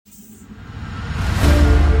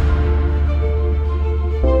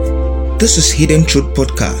This is Hidden Truth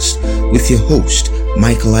Podcast with your host,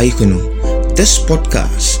 Michael Aikonu. This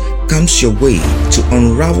podcast comes your way to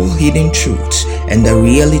unravel hidden truths and the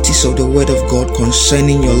realities of the Word of God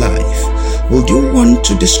concerning your life. Would you want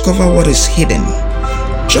to discover what is hidden?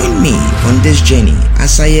 Join me on this journey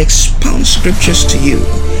as I expound scriptures to you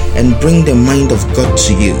and bring the mind of God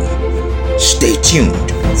to you. Stay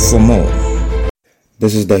tuned for more.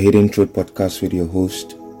 This is the Hidden Truth Podcast with your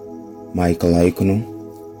host, Michael Aikonu.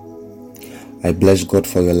 I bless God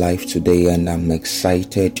for your life today, and I'm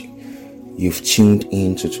excited you've tuned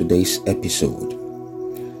in to today's episode.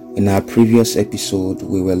 In our previous episode,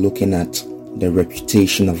 we were looking at the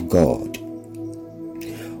reputation of God.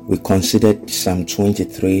 We considered Psalm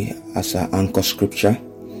 23 as our anchor scripture,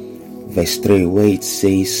 verse 3, where it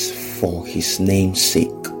says, "For his name's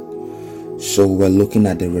sake." So we're looking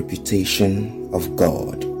at the reputation of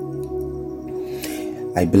God.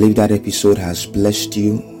 I believe that episode has blessed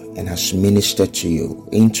you and has ministered to you.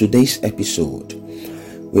 In today's episode,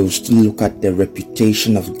 we will still look at the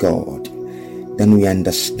reputation of God. Then we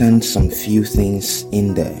understand some few things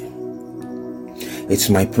in there. It's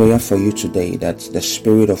my prayer for you today that the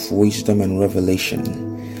spirit of wisdom and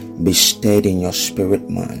revelation be stirred in your spirit,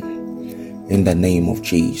 man, in the name of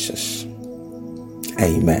Jesus.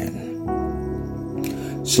 Amen.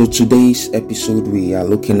 So today's episode, we are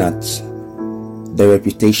looking at the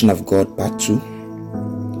reputation of God, part 2.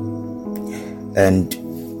 And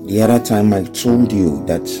the other time I told you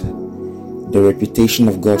that the reputation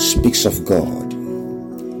of God speaks of God.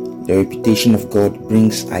 The reputation of God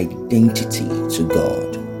brings identity to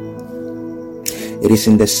God. It is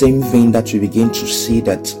in the same vein that we begin to see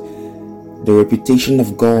that the reputation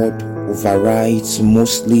of God overrides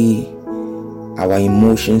mostly our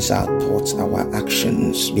emotions, our thoughts, our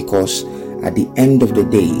actions, because at the end of the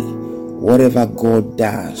day, whatever God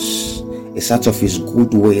does is out of his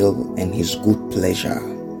good will and his good pleasure.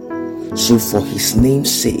 So for his name's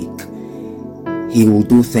sake, he will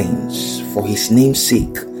do things. For his name's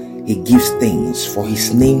sake, he gives things. For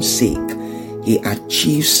his name's sake, he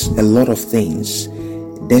achieves a lot of things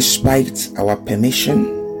despite our permission.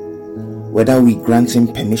 Whether we grant him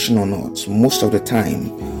permission or not, most of the time,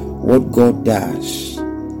 what God does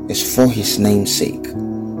is for his name's sake.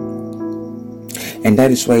 And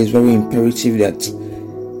that is why it's very imperative that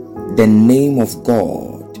the name of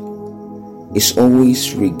God is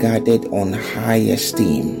always regarded on high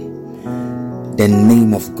esteem. The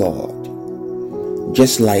name of God.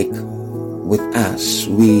 Just like with us,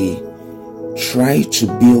 we try to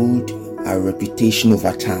build our reputation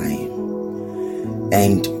over time.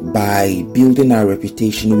 And by building our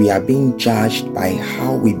reputation, we are being judged by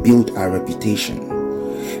how we build our reputation.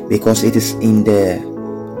 Because it is in the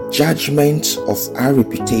judgment of our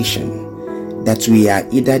reputation that we are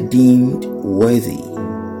either deemed worthy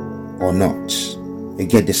or not. You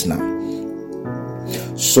get this now?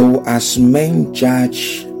 So as men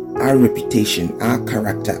judge our reputation, our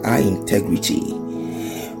character, our integrity,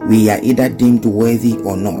 we are either deemed worthy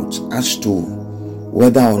or not as to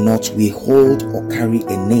whether or not we hold or carry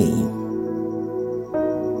a name.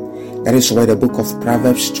 That is why the book of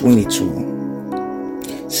Proverbs 22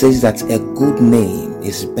 says that a good name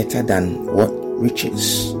is better than what?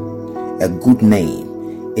 Riches. A good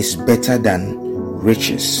name is better than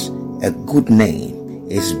riches. A good name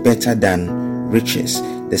is better than riches.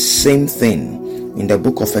 The same thing in the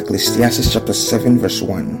book of Ecclesiastes chapter 7 verse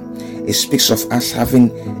 1. It speaks of us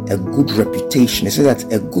having a good reputation. It says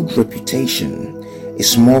that a good reputation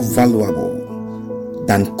is more valuable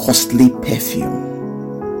than costly perfume.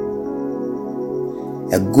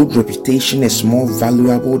 A good reputation is more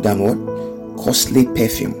valuable than what? Costly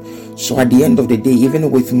perfume. So at the end of the day, even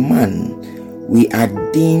with man, we are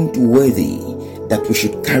deemed worthy that we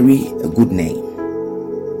should carry a good name.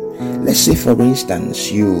 Let's say, for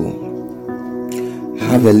instance, you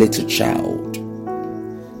have a little child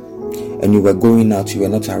and you were going out, you were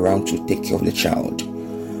not around to take care of the child.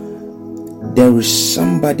 There is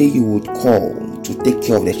somebody you would call to take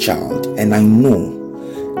care of the child, and I know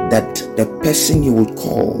that the person you would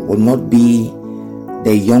call will not be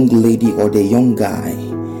the young lady or the young guy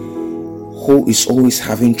who is always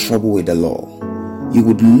having trouble with the law. You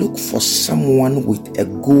would look for someone with a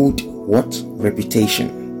good reputation.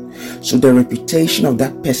 So the reputation of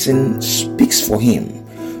that person speaks for him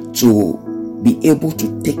to be able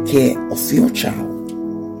to take care of your child.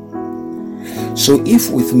 So if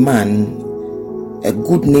with man a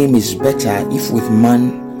good name is better, if with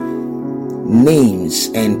man names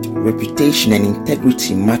and reputation and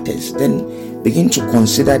integrity matters, then begin to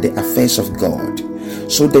consider the affairs of God.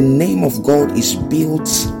 So the name of God is built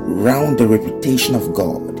around the reputation of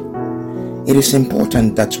God. It is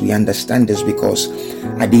important that we understand this, because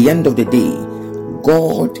at the end of the day,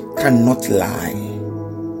 God cannot lie.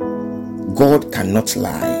 God cannot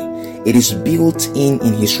lie. It is built in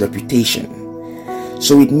his reputation.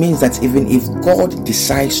 So it means that even if God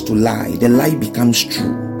decides to lie, the lie becomes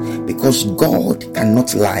true, because God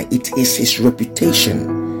cannot lie. It is his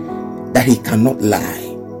reputation that he cannot lie.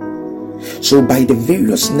 So by the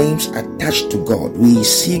various names attached to God, we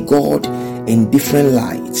see God in different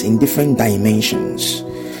lights, in different dimensions.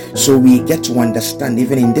 So we get to understand,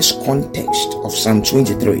 even in this context of Psalm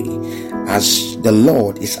 23, as the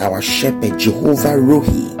Lord is our shepherd, Jehovah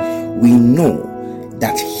Rohi, we know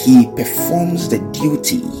that he performs the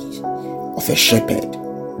duty of a shepherd.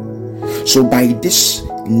 So by this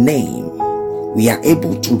name, we are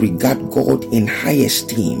able to regard God in high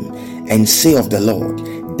esteem and say of the Lord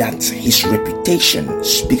that his reputation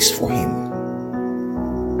speaks for him.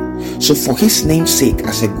 So for his name's sake,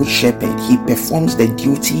 as a good shepherd, he performs the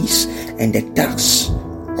duties and the tasks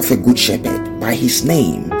of a good shepherd. By his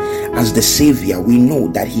name, as the Savior, we know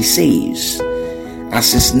that he saves.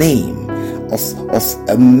 As his name of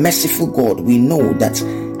a merciful God, we know that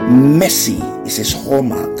mercy is his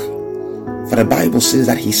hallmark. For the Bible says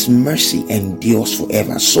that his mercy endures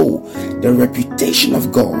forever. So the reputation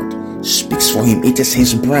of God speaks for him. It is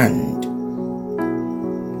his brand.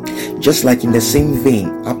 Just like in the same vein,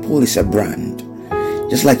 Apple is a brand.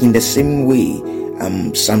 Just like in the same way,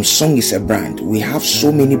 Samsung is a brand. We have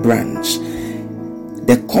so many brands.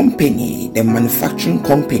 The company, the manufacturing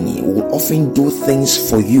company, will often do things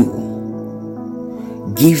for you,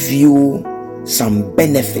 give you some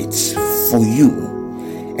benefits for you,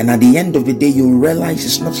 and at the end of the day, you realize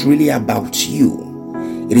it's not really about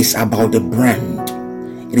you. It is about the brand.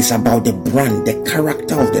 It is about the brand, the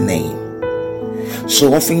character of the name.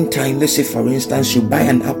 So oftentimes, let's say for instance, you buy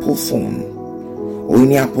an Apple phone or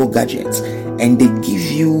any Apple gadget, and they give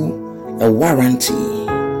you a warranty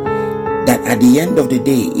that at the end of the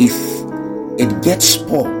day, if it gets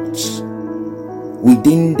spoiled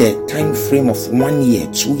within the time frame of 1 year,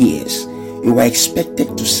 2 years, you are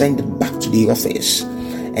expected to send it back to the office,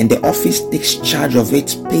 and the office takes charge of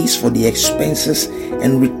it, pays for the expenses,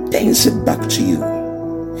 and returns it back to you.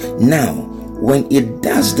 Now, when it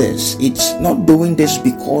does this, it's not doing this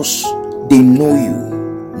because they know you.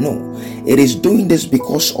 No, it is doing this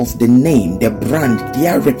because of the name, the brand,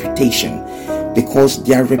 their reputation. Because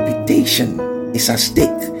their reputation is at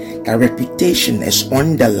stake. Their reputation is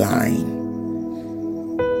on the line.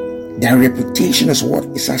 Their reputation is what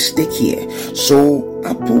is at stake here. So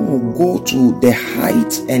Apple will go to the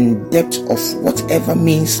height and depth of whatever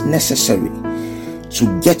means necessary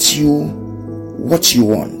to get you what you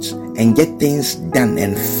want and get things done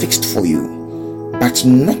and fixed for you, but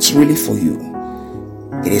not really for you.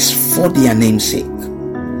 It is for their namesake.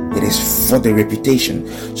 It is for the reputation.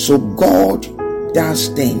 So God does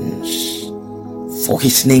things for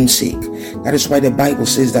his namesake. That is why the Bible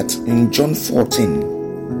says that in John 14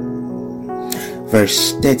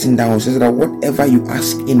 verse 13 down, says that whatever you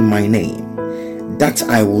ask in my name, that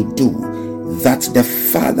I will do, that the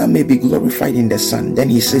Father may be glorified in the Son. Then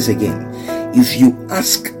he says again, if you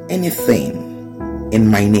ask anything in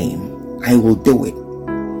my name, I will do it.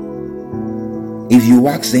 If you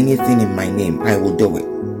ask anything in my name, I will do it.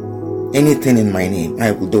 Anything in my name,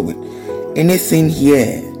 I will do it. Anything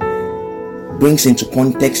here brings into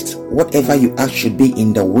context whatever you ask should be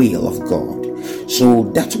in the will of God. So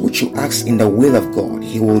that which you ask in the will of God,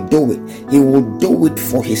 he will do it. He will do it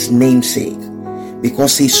for his name's sake,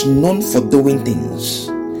 because he's known for doing things.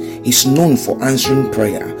 He's known for answering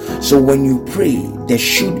prayer. So when you pray, there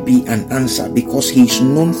should be an answer, because he's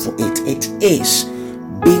known for it. It is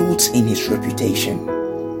built in his reputation.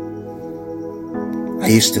 Are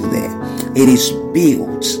you still there? It is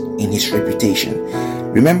built in his reputation.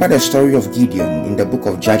 Remember the story of Gideon in the book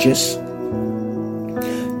of Judges?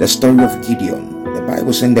 The story of Gideon. The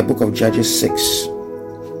Bible says in the book of Judges 6,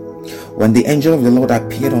 when the angel of the Lord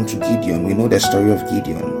appeared unto Gideon, we know the story of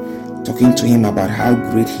Gideon, talking to him about how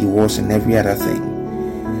great he was and every other thing.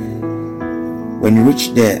 When you reach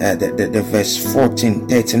the verse 14,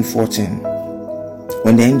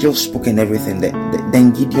 when the angel spoke and everything,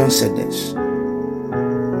 then Gideon said this: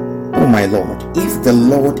 Oh my Lord, if the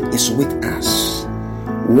Lord is with us,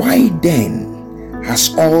 why then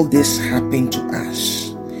has all this happened to us?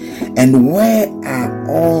 And where are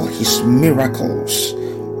all his miracles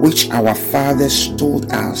which our fathers told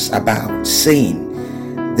us about, saying,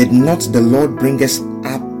 did not the Lord bring us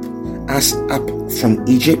up from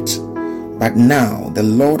Egypt? But now the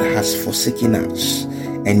Lord has forsaken us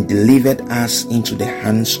and delivered us into the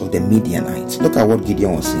hands of the Midianites. Look at what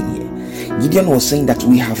Gideon was saying here. Gideon was saying that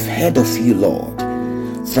we have heard of you, Lord,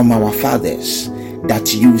 from our fathers,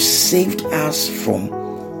 that you saved us from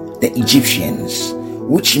the Egyptians,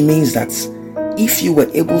 which means that if you were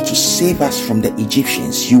able to save us from the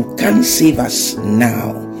Egyptians, you can save us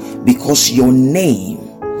now, because your name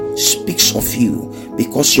speaks of you,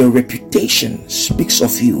 because your reputation speaks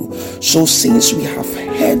of you. So since we have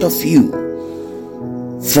heard of you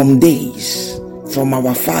from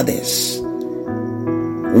our fathers,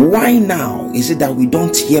 why now is it that we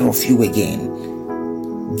don't hear of you again?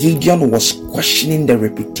 Gideon was questioning the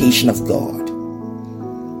reputation of God.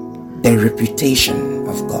 The reputation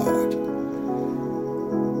of God.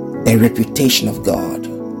 The reputation of God.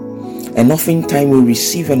 And oftentimes we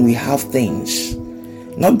receive and we have things,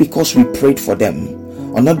 not because we prayed for them,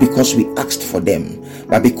 or not because we asked for them,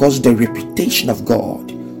 but because the reputation of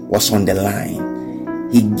God was on the line.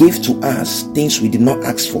 He gave to us things we did not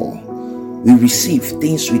ask for. We receive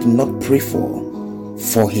things we did not pray for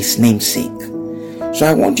his name's sake. So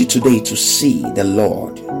I want you today to see the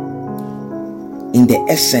Lord in the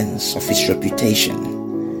essence of his reputation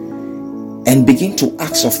and begin to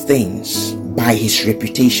ask of things by his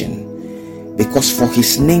reputation, because for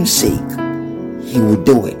his name's sake he will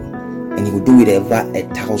do it, and he will do it ever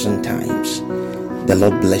 1,000 times. The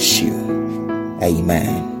Lord bless you.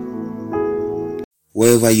 Amen.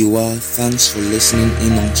 Wherever you are, thanks for listening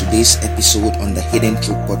in on today's episode on the Hidden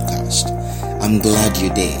Truth Podcast. I'm glad you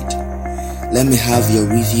did. Let me have your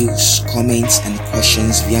reviews, comments, and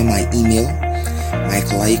questions via my email,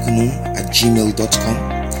 michaelaikunu@gmail.com.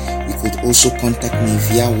 You could also contact me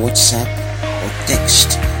via WhatsApp or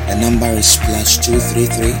text. The number is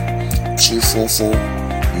 +233 244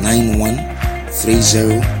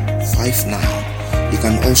 913059. You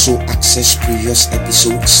can also access previous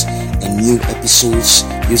episodes and new episodes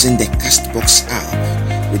using the Castbox app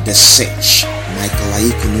with the search Michael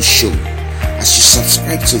Aikunu Show. As you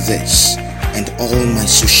subscribe to this and all my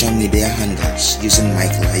social media handles using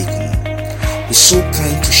Michael Aikunu, be so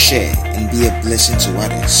kind to share and be a blessing to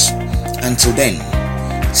others. Until then,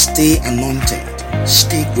 stay anointed,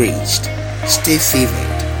 stay graced, stay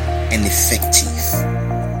favored and effective.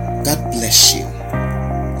 God bless you,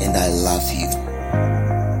 and I love you.